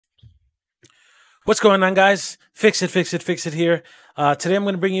What's going on, guys? Fix it here. Today I'm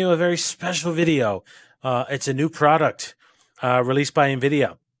going to bring you a very special video. It's a new product released by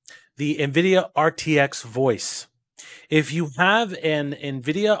Nvidia, the Nvidia RTX Voice. If you have an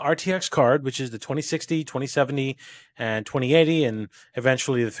Nvidia RTX card, which is the 2060, 2070, and 2080, and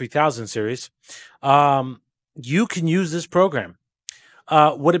eventually the 3000 series, you can use this program.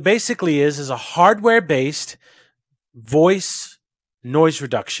 What it basically is a hardware-based voice noise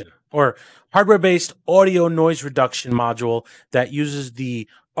reduction, or hardware-based audio noise reduction module that uses the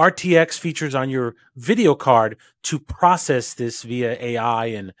RTX features on your video card to process this via AI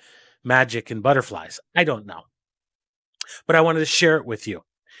and magic and butterflies. I don't know, but I wanted to share it with you.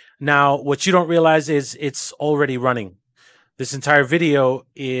 Now, what you don't realize is it's already running. This entire video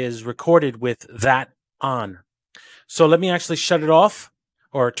is recorded with that on. So let me actually shut it off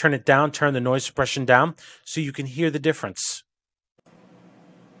or turn it down, turn the noise suppression down so you can hear the difference.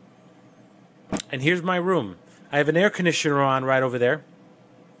 And here's my room. I have an air conditioner on right over there,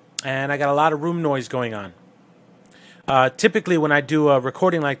 and I got a lot of room noise going on. Typically, when I do a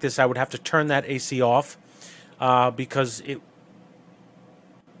recording like this, I would have to turn that AC off because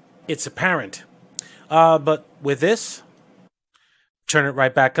it's apparent. But with this, turn it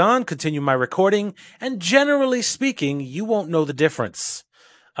right back on, continue my recording, and generally speaking, you won't know the difference.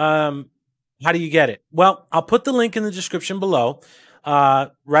 How do you get it? Well, I'll put the link in the description below. Right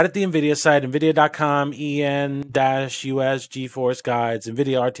at the Nvidia site, nvidia.com, EN-US GeForce Guides,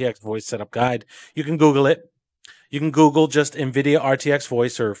 Nvidia RTX Voice Setup Guide. You can Google it. You can Google just Nvidia RTX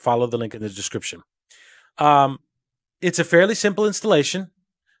Voice or follow the link in the description. It's a fairly simple installation,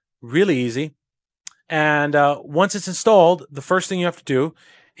 really easy. And once it's installed, the first thing you have to do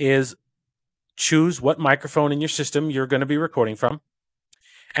is choose what microphone in your system you're going to be recording from.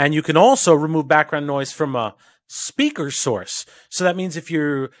 And you can also remove background noise from a speaker source. So that means if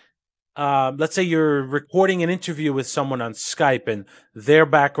you're, let's say you're recording an interview with someone on Skype and their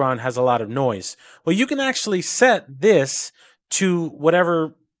background has a lot of noise. Well, you can actually set this to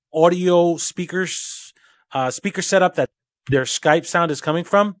whatever audio speaker setup that their Skype sound is coming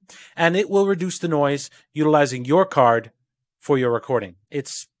from, and it will reduce the noise utilizing your card for your recording.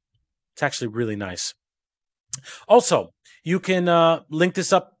 It's actually really nice. Also, you can link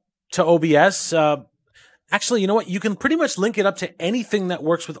this up to OBS. Actually, you know what? You can pretty much link it up to anything that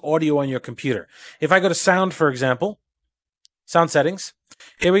works with audio on your computer. If I go to sound, for example, sound settings,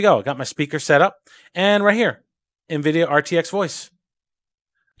 here we go. I got my speaker set up, and right here, Nvidia RTX Voice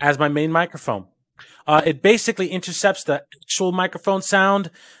as my main microphone. It basically intercepts the actual microphone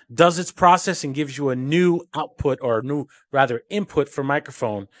sound, does its process, and gives you a new output, or a new, rather, input for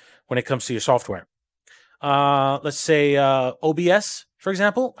microphone when it comes to your software. Let's say OBS, for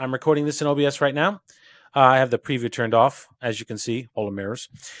example. I'm recording this in OBS right now. I have the preview turned off, as you can see, all the mirrors.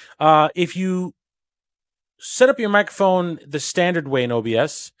 If you set up your microphone the standard way in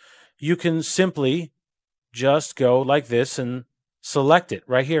OBS, you can simply just go like this and select it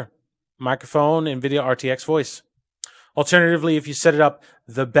right here. Microphone, Nvidia RTX Voice. Alternatively, if you set it up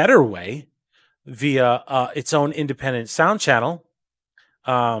the better way via its own independent sound channel,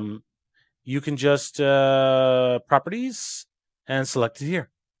 you can just properties and select it here.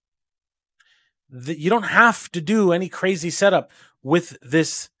 You don't have to do any crazy setup with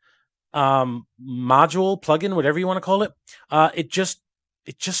this module, plugin, whatever you want to call it. It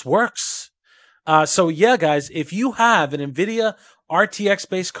just works. So yeah, guys, if you have an Nvidia RTX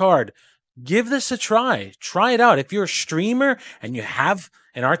based card, give this a try. Try it out. If you're a streamer and you have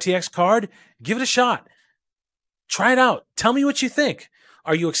an RTX card, give it a shot. Try it out. Tell me what you think.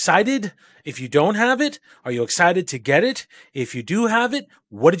 Are you excited? If you don't have it, are you excited to get it? If you do have it,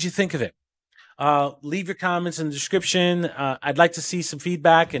 what did you think of it? Leave your comments in the description. I'd like to see some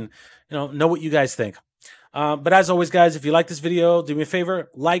feedback and know what you guys think. But as always, guys, if you like this video, do me a favor,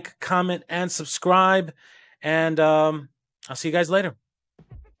 like, comment, and subscribe. And I'll see you guys later.